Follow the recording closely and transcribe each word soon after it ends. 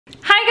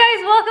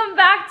welcome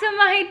back to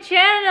my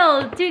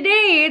channel.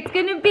 Today it's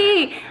gonna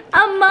be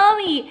a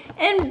mommy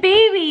and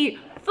baby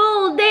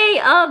full day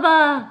of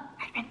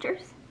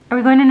adventures. Are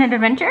we going on an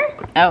adventure?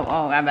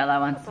 Oh, I bet that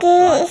one's.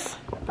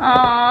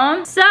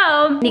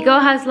 So Nico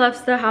has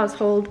left the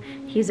household.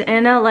 He's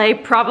in LA,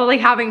 probably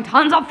having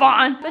tons of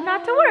fun, but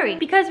not to worry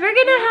because we're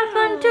gonna have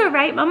fun too,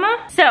 right,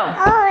 Mama? So,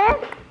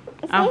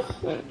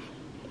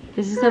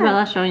 this is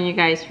Isabella showing you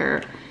guys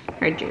her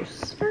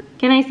juice.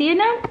 Can I see it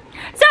now?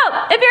 So,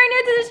 if you're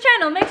new to this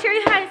channel, make sure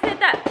you guys hit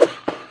that.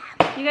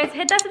 You guys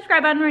hit that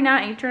subscribe button right now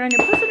and turn on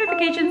your post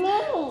notifications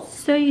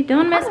so you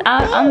don't miss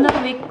out on the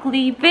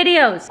weekly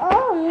videos.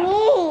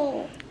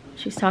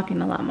 She's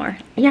talking a lot more.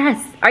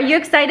 Yes. Are you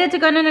excited to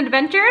go on an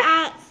adventure?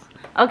 Yes.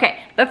 Okay,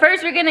 but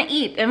first we're gonna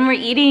eat, and we're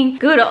eating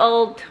good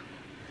old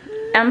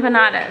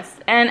empanadas.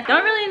 And I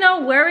don't really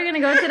know where we're gonna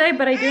go today,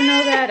 but I do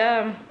know that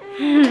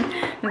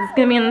this is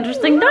gonna be an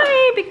interesting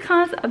day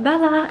because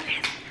Bella is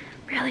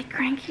really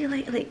cranky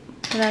lately.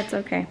 So that's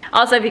okay.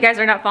 Also, if you guys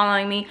are not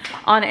following me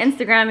on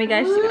Instagram, you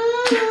guys should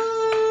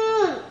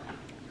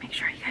make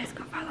sure you guys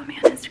go follow me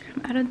on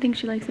Instagram. I don't think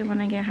she likes it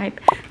when I get hype.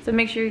 So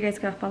make sure you guys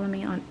go follow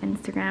me on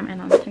Instagram and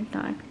on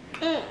TikTok.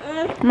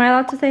 Am I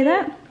allowed to say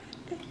that?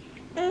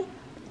 Alright,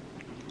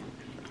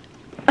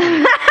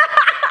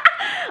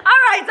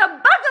 so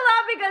buckle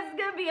up because it's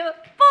gonna be a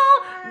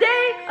full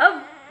day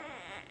of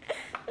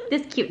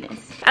this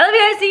cuteness. I love you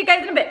guys. See you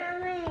guys in a bit.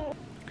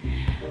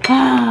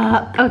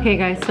 Okay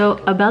guys, so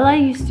Bella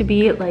used to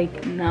be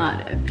like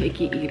not a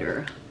picky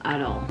eater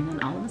at all, and then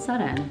all of a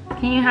sudden,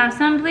 can you have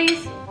some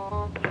please?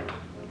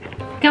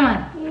 Come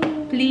on,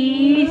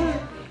 please.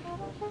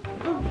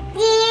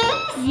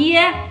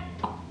 Yeah.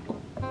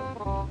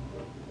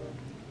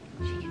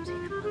 She keeps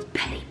saying the most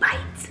petty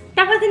bites.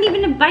 That wasn't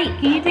even a bite.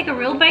 Can you take a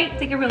real bite?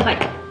 Take a real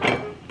bite.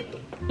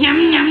 Yum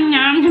yum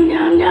yum yum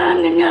yum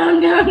yum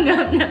yum yum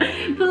yum yum.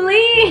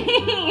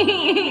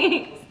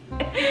 Please.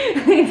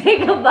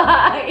 Take a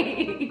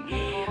bite.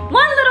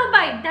 One little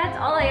bite. That's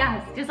all I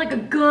ask. Just like a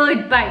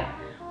good bite.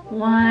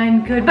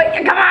 One good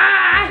bite. Come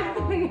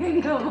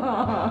on. Come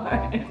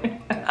on.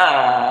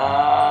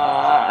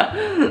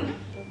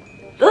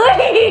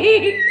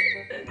 Please.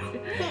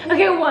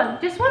 Okay, one.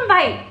 Just one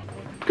bite.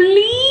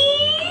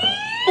 Please.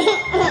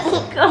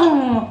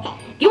 Oh.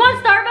 You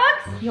want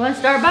Starbucks? You want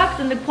Starbucks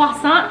and the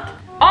croissant?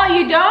 Oh,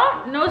 you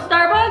don't? No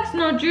Starbucks?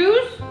 No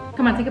juice?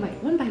 Come on, take a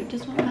bite. One bite.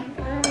 Just one bite.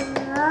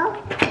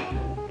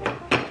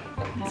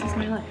 This is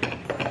my life.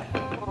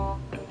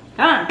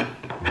 Come on.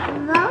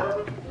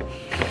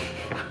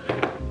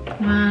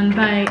 One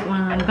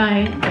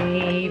bite,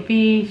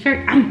 baby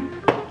shark.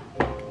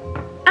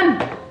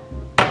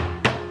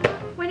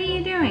 What are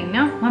you doing?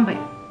 No, one bite.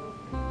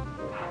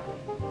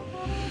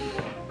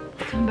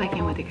 Just one bite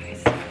in with you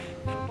guys.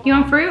 You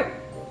want fruit?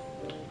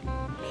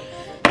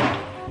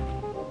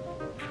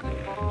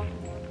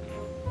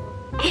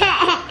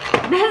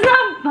 That's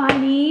not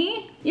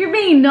funny. You're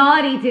being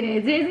naughty today.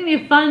 Today's gonna be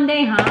a fun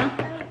day, huh?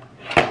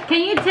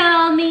 Can you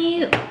tell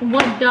me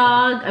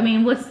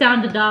what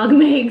sound a dog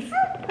makes?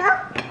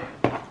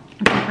 It's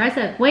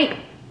impressive. Wait,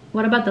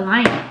 what about the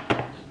lion?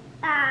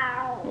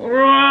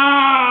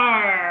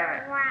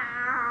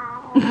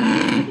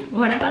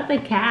 What about the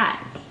cat?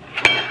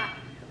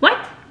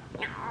 What?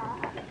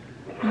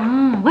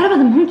 Oh, what about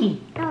the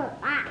monkey?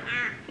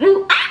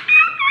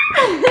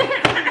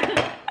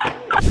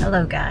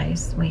 Hello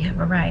guys, we have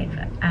arrived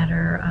at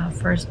our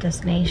first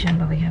destination,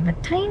 but we have a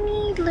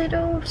tiny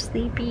little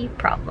sleepy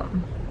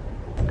problem.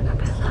 Bella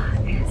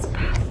is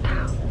passed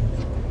out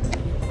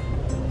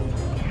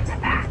in the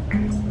back,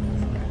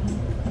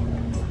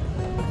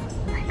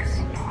 like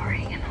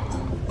snoring and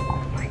all.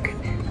 Oh my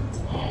goodness.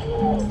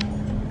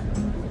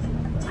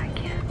 I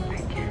can't.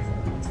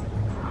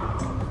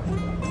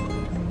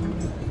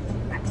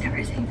 I've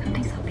never seen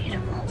something so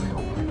beautiful in my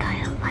whole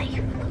entire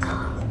life. Look at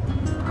her.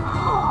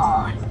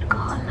 Oh, look at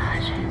her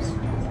lashes.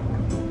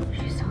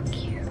 She's so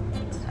cute.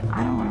 So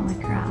I don't want to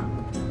wake her up.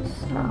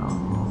 So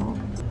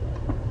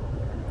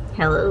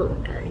hello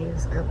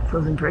guys,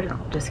 frozen pretzel.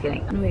 Just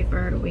kidding. I'm gonna wait for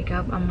her to wake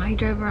up. I might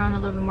drive around a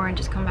little bit more and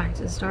just come back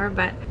to the store,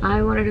 but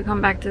I wanted to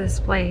come back to this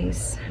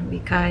place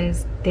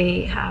because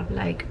they have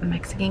like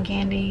Mexican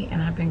candy,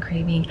 and I've been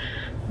craving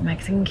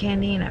Mexican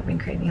candy, and I've been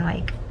craving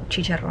like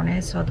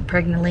chicharrones. So the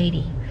pregnant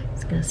lady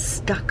is gonna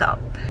stock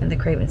up in the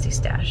cravency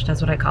stash.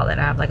 That's what I call it.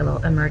 I have like a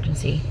little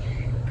emergency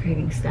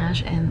craving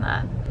stash, and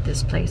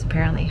this place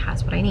apparently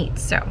has what I need.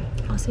 So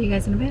I'll see you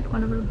guys in a bit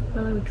whenever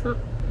Bella wakes up.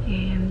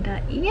 And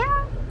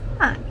yeah.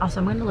 Also,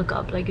 I'm gonna look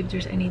up like if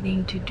there's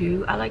anything to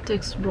do. I like to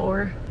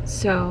explore,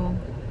 so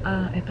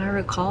if I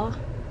recall,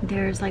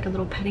 there's like a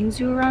little petting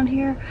zoo around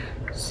here,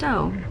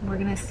 so we're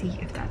gonna see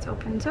if that's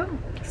open. So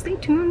stay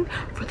tuned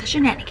for the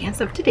shenanigans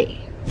of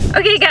today.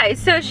 Okay guys,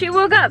 so she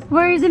woke up.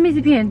 Where is the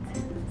Missy Pants?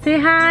 Say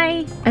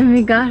hi. And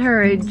we got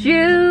her a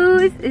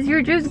juice. Is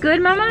your juice good,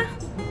 Mama?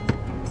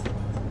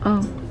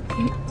 Oh,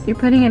 you're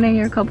putting it in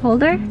your cup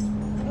holder?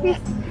 You're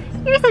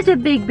such a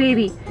big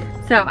baby.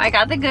 So I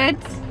got the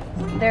goods.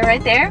 They're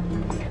right there.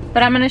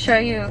 But I'm gonna show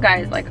you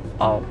guys like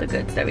all the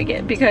goods that we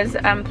get because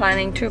I'm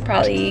planning to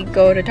probably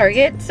go to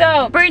Target.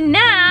 So for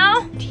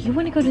now, do you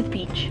want to go to the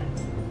beach?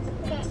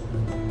 Okay.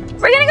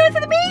 We're gonna go to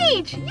the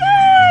beach!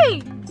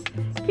 Yay!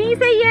 Can you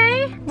say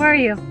yay? Where are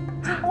you?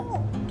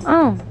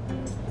 Oh,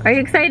 are you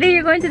excited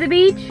you're going to the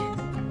beach?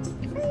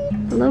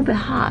 A little bit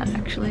hot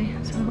actually,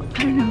 so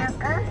I don't know.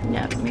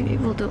 Yeah, maybe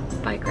we'll do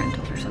bike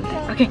rentals or something.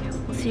 Okay,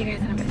 we'll see you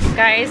guys in a bit.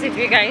 Guys, if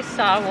you guys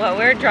saw what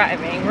we're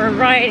driving, we're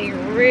riding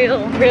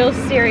real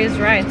serious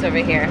rides over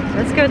here.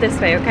 Let's go this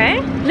way, okay?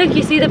 Look,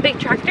 you see the big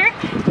tractor?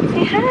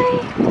 Say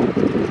hi.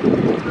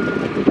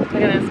 Look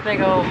at this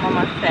big old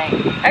mama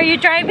thing. Are you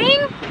driving?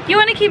 You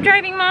want to keep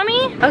driving,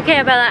 mommy?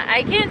 Okay, Bella,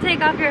 I can't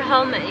take off your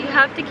helmet. You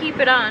have to keep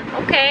it on,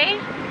 okay?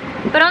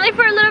 But only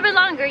for a little bit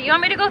longer. You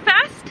want me to go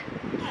fast?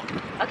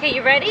 Okay,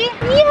 you ready?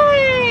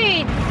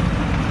 Yay!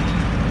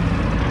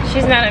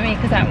 She's mad at me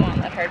because I won't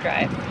let her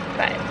drive,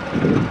 but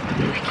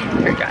I can't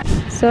let her drive.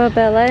 So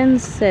Bella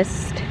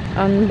insists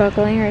on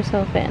buckling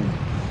herself in.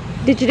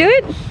 Did you do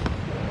it?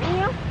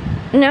 No.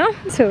 No?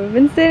 So we've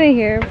been sitting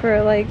here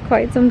for like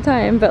quite some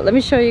time, but let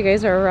me show you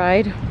guys our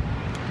ride.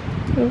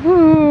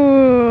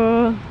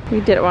 Ooh. We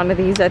did one of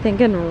these, I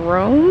think, in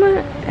Rome,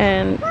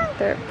 and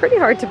they're pretty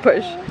hard to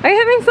push. Are you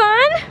having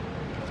fun?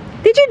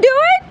 Did you do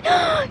it?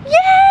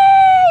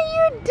 Yay!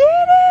 You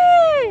did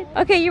it!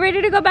 Okay, you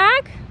ready to go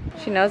back?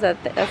 She knows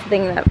that that's the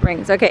thing that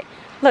rings. Okay,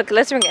 look,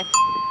 let's ring it.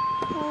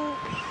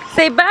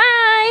 Say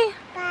bye.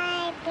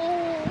 Bye,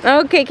 baby.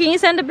 Okay, can you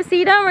send a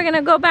besito? We're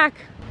gonna go back.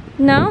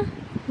 No?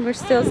 We're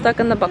still stuck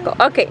in the buckle.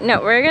 Okay,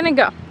 no, we're gonna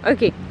go.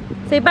 Okay,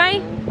 say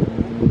bye.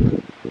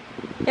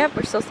 Yep,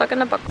 we're still stuck in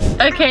the buckle.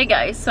 Okay,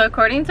 guys, so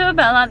according to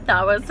Bella,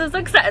 that was a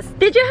success.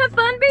 Did you have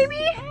fun,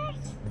 baby?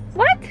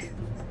 What?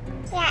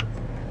 Yeah.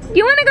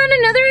 You want to go on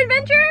another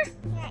adventure?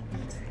 Yeah.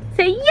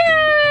 Say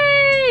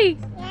yay!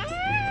 Yeah.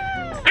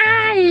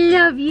 I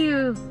love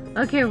you.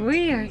 Okay,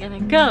 we are gonna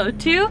go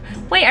to...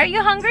 Wait, are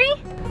you hungry?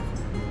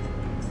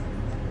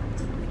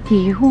 Do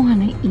you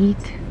want to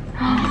eat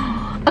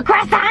a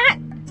croissant?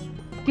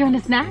 Do you want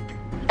a snack?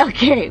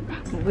 Okay,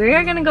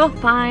 we're gonna go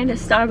find a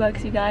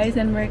Starbucks, you guys,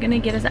 and we're gonna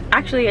get us...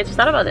 Actually, I just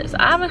thought about this.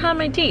 I haven't had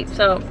my tea,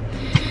 so...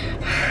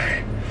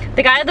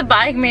 The guy at the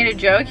bike made a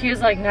joke. He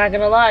was like, not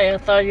gonna lie, I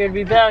thought you'd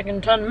be back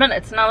in 10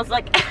 minutes. And I was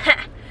like,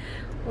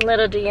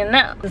 little do you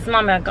know. This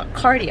mama got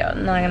cardio.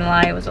 Not gonna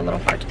lie, it was a little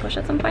hard to push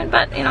at some point,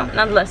 but you know,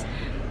 nonetheless.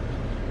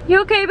 You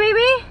okay,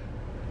 baby?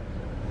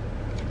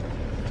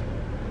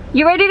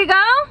 You ready to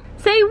go?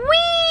 Say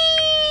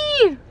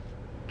wee!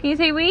 Can you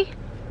say wee?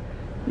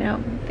 No,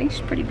 I think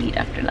she's pretty beat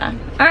after that.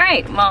 All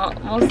right, well,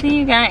 we'll see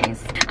you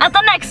guys at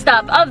the next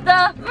stop of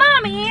the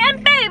mommy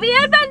and baby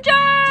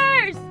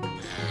adventures.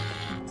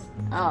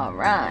 All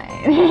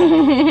right.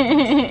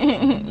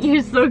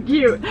 You're so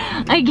cute.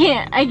 I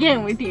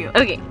can't with you.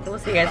 Okay, we'll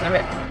see you guys in a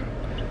bit.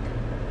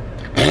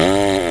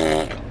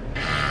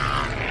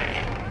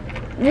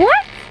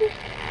 What?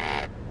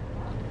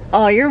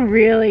 Oh, you're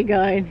really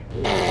good.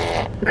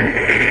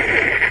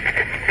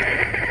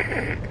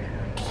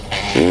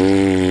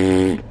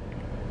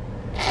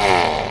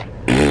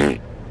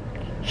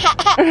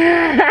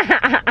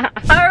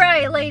 All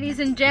right, ladies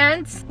and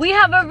gents, we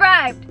have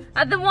arrived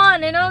at the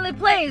one and only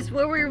place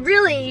where we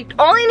really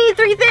only need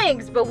 3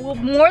 things, but we'll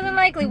more than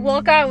likely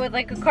walk out with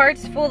like a cart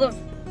full of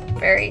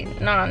very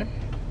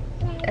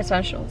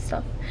non-essential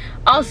stuff.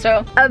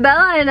 Also,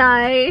 Abella and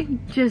I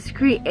just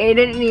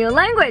created a new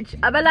language.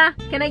 Abella,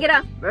 can I get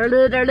a...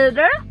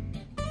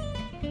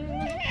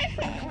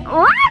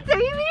 What? Are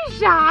you being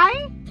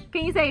shy?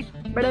 Can you say...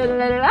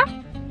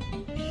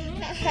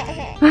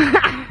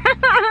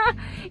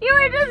 You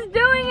were just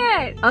doing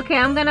it. Okay,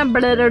 I'm gonna...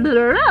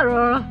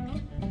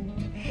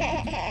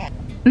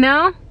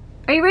 No?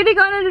 Are you ready to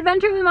go on an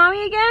adventure with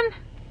mommy again?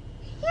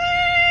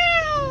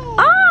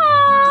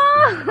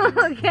 Oh!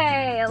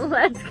 Okay,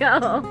 let's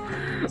go.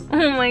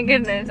 Oh my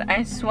goodness,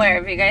 I swear,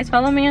 if you guys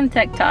follow me on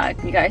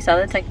TikTok, you guys saw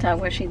the TikTok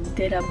where she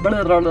did a... My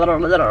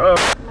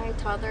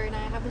toddler and I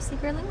have a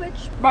secret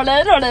language. What?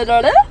 I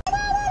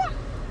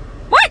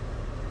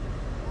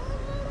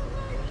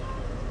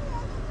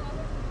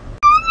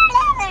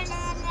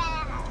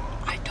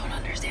don't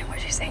understand what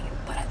she's saying,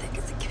 but I think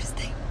it's the cutest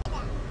thing.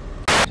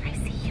 I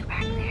see you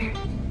back there.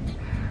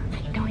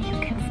 I know you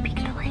can speak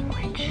the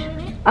language.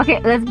 Okay,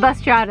 let's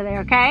bust you out of there,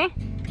 okay?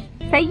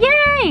 Say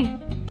yay!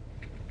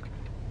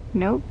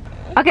 Nope.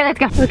 Okay, let's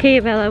go. Okay,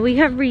 Bella, we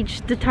have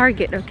reached the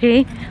Target,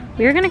 okay?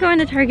 We are gonna go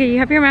into Target. You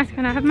have your mask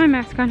on, I have my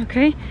mask on,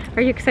 okay?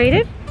 Are you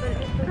excited?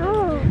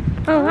 Oh.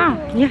 Oh, wow.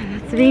 Yeah,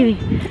 that's the baby.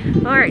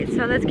 All right,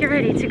 so let's get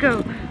ready to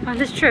go on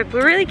this trip.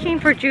 We're really keen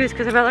for juice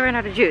because Bella ran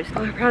out of juice.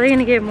 We're probably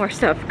gonna get more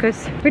stuff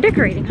because we're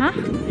decorating, huh?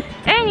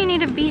 And you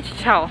need a beach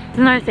towel. That's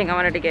another thing I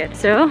wanted to get.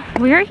 So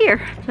we are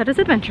here. Let us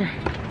adventure.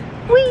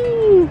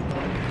 Whee!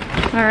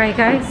 All right,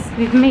 guys,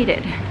 we've made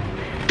it.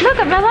 Look,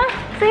 Bella,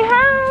 say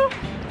hi.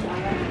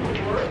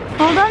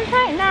 Hold on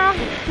tight now.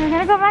 We're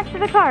gonna go back to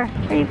the car.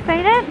 Are you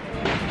excited?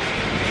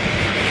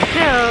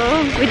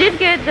 So, we did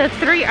get the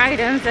 3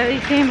 items that we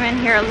came in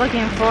here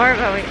looking for,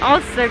 but we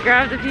also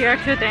grabbed a few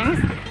extra things.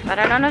 but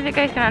I don't know if you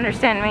guys can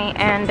understand me.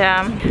 And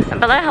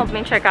Bella helped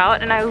me check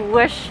out, and I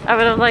wish I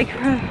would have like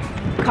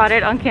caught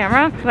it on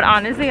camera, but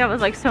honestly I was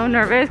like so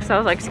nervous because I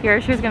was like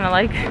scared she was gonna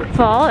like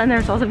fall, and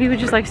there's also people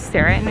just like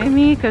staring at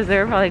me because they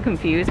were probably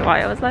confused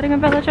why I was letting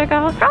Bella check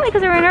out, probably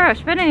because they were in a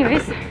rush. But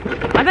anyways,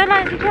 I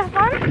bet did you have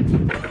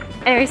fun?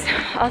 Anyways,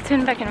 I'll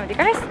tune back in with you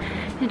guys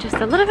in just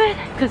a little bit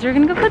because we're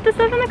gonna go put this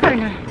stuff in the car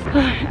now.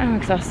 I'm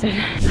exhausted.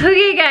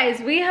 Okay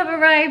guys, we have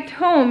arrived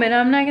home, and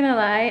I'm not gonna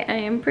lie, I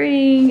am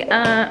pretty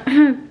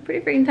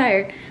pretty freaking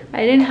tired.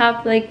 I didn't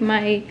have like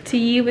my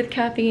tea with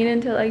caffeine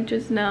until like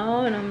just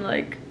now, and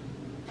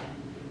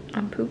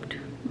I'm pooped,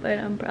 but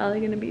I'm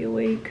probably gonna be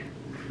awake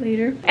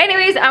later.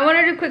 Anyways, I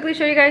wanted to quickly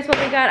show you guys what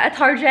we got at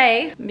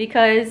Target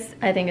because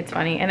I think it's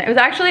funny, and it was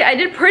actually, I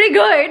did pretty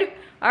good.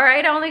 All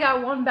right, I only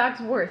got one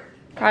bag's worth.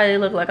 Probably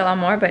look like a lot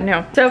more, but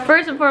no. So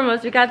first and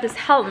foremost, we got this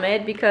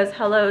helmet because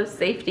hello,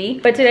 safety.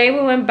 But today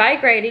we went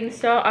bike riding,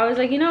 so I was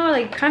like, you know,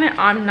 like kind of,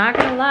 I'm not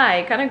gonna lie,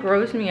 it kind of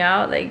grossed me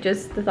out, like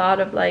just the thought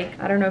of like,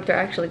 I don't know if they're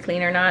actually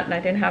clean or not, and I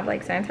didn't have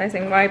like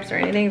sanitizing wipes or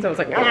anything, so I was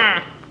like,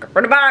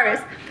 for the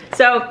virus.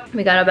 So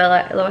we got a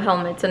Bella a little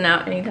helmet, so now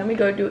anytime we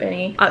go do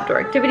any outdoor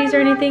activities or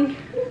anything.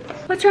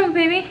 What's wrong,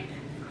 baby?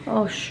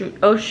 Oh shoot,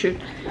 oh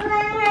shoot.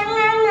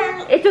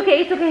 It's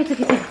okay, it's okay, it's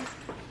okay.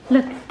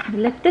 Look,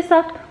 lift this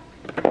up.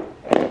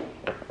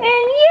 And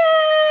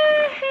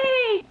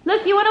yay!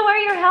 Look, you want to wear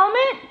your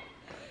helmet?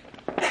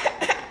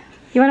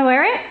 You want to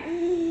wear it?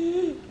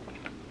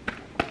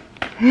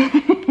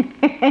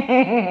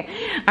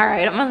 All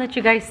right, I'm gonna let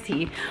you guys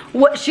see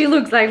what she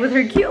looks like with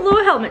her cute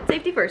little helmet.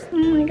 Safety first. Oh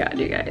my god,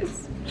 you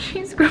guys,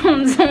 she's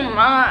grown so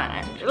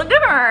much. Look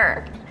at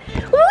her.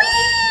 Whee!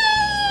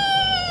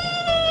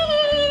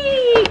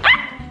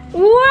 Ah!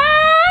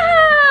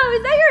 Wow,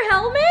 is that your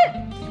helmet?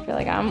 I feel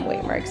like I'm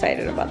way more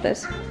excited about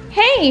this.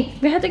 Hey,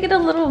 we had to get a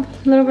little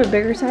bit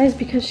bigger size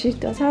because she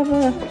does have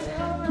a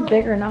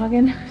bigger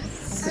noggin.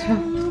 So.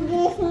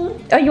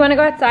 Oh, you want to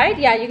go outside?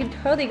 Yeah, you can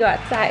totally go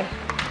outside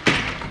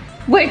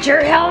with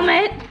your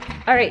helmet.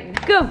 All right,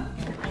 go.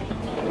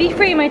 Be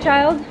free, my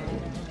child.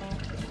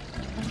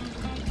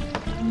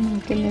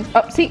 Oh, goodness.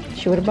 Oh, see,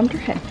 she would have bumped her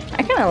head.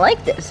 I kind of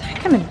like this. I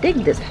kind of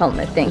dig this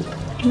helmet thing.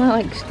 I'm not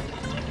like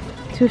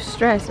too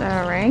stressed.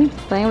 All right,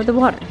 playing with the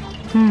water.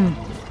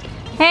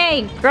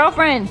 Hey,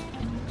 girlfriend.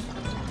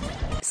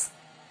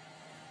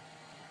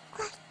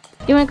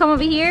 You wanna come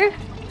over here?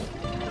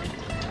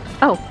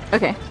 Oh,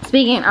 okay.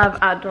 Speaking of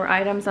outdoor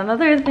items,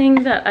 another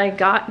thing that I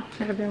got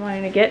that I've been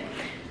wanting to get,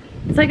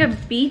 it's like a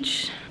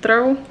beach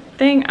throw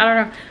thing. I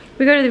don't know.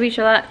 We go to the beach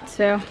a lot,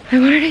 so I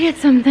wanted to get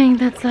something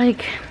that's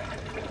like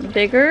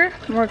bigger,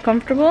 more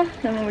comfortable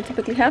than what we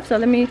typically have. So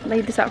let me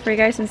lay this out for you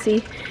guys and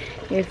see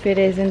if it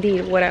is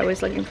indeed what I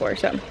was looking for.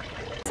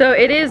 So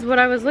it is what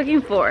I was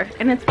looking for,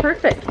 and it's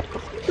perfect.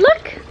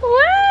 Look,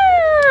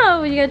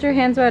 wow, you got your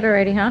hands wet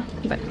already, huh?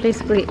 But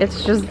basically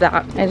it's just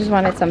that. I just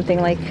wanted something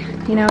like,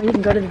 you know, you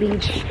can go to the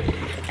beach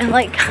and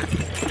like,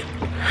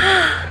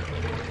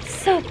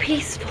 so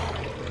peaceful.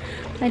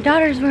 My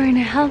daughter's wearing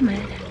a helmet.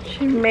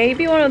 She may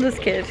be one of those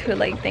kids who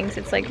like thinks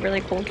it's like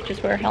really cool to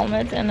just wear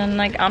helmets, and then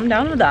like, I'm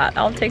down with that.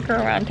 I'll take her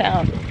around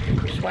town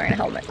just wearing a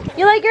helmet.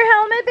 You like your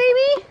helmet,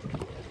 baby?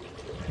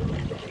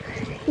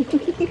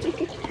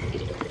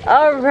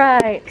 All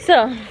right,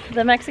 so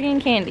the Mexican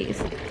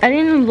candies. I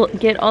didn't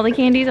get all the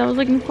candies I was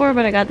looking for,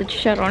 but I got the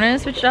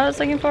chicharrones, which I was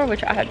looking for,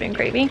 which I had been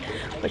craving,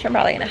 which I'm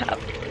probably gonna have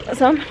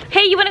some.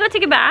 Hey, you wanna go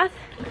take a bath?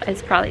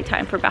 It's probably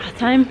time for bath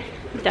time.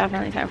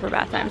 Definitely time for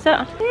bath time. So,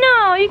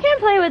 no, you can't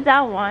play with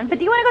that one. But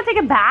do you wanna go take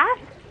a bath?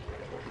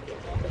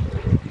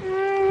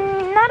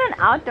 Not an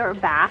outdoor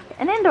bath,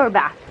 an indoor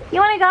bath.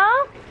 You wanna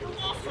go?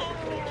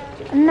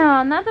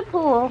 No, not the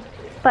pool,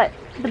 but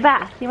the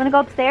bath. You want to go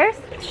upstairs?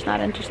 She's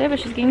not interested, but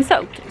she's getting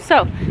soaked.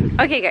 So,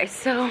 okay guys,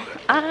 so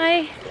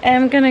I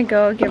am gonna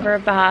go give her a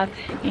bath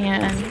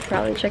and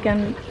probably check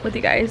in with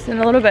you guys in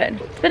a little bit.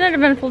 It's been an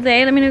eventful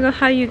day. Let me know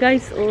how you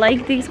guys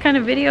like these kind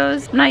of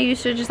videos. I'm not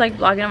used to just like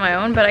vlogging on my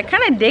own, but I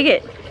kind of dig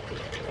it.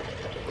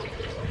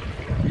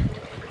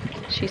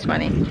 She's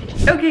funny.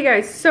 Okay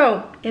guys,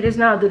 so it is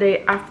now the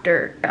day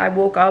after. I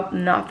woke up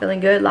not feeling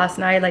good last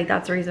night. Like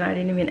that's the reason I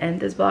didn't even end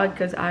this vlog,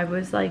 because I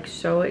was like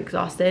so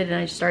exhausted and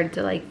I started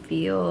to like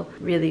feel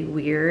really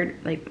weird.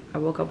 Like I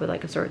woke up with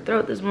like a sore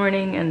throat this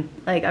morning, and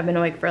like I've been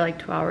awake for like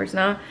 2 hours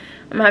now.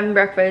 I'm having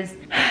breakfast.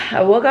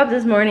 I woke up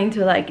this morning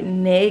to like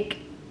Nick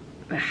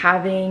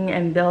having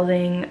and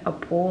building a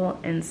pool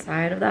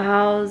inside of the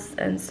house,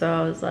 and so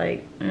I was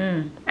like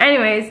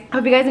anyways,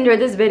 hope you guys enjoyed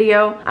this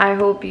video. I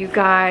hope you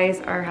guys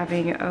are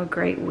having a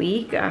great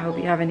week. I hope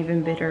you have an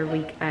even better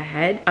week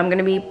ahead. I'm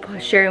gonna be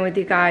sharing with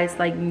you guys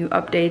like new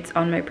updates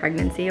on my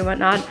pregnancy and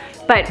whatnot.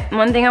 But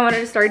one thing I wanted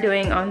to start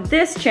doing on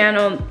this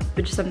channel,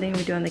 which is something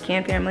we do on the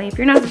Can family, if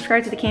you're not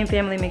subscribed to the Can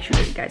family, make sure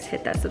that you guys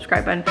hit that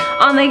subscribe button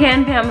on the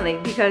Can family,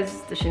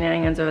 because the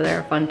shenanigans over there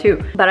are fun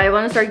too. But I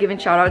want to start giving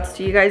shout outs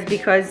to you guys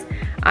because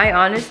I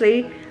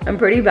honestly am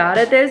pretty bad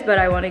at this, but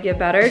I want to get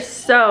better.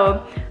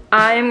 So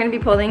I am gonna be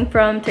pulling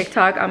from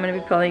TikTok. I'm gonna be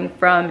pulling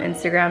from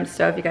Instagram.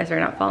 So if you guys are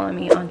not following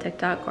me on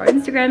TikTok or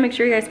Instagram, make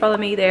sure you guys follow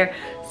me there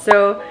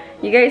so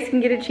you guys can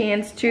get a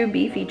chance to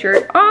be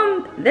featured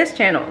on this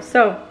channel.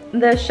 So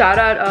the shout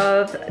out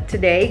of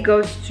today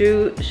goes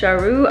to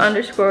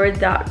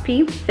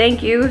sharu_.p.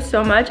 Thank you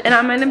so much. And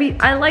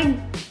I like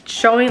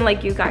showing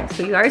like you guys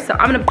who you are, so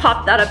I'm gonna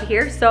pop that up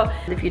here. So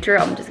in the future,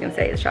 I'm just gonna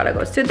say the shout out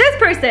goes to this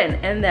person,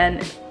 and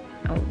then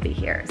I'll be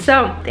here.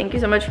 So thank you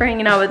so much for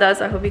hanging out with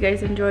us. I hope you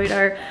guys enjoyed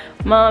our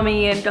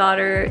mommy and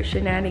daughter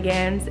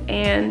shenanigans,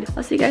 and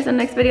I'll see you guys on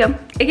the next video.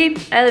 Okay,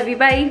 I love you,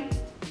 bye.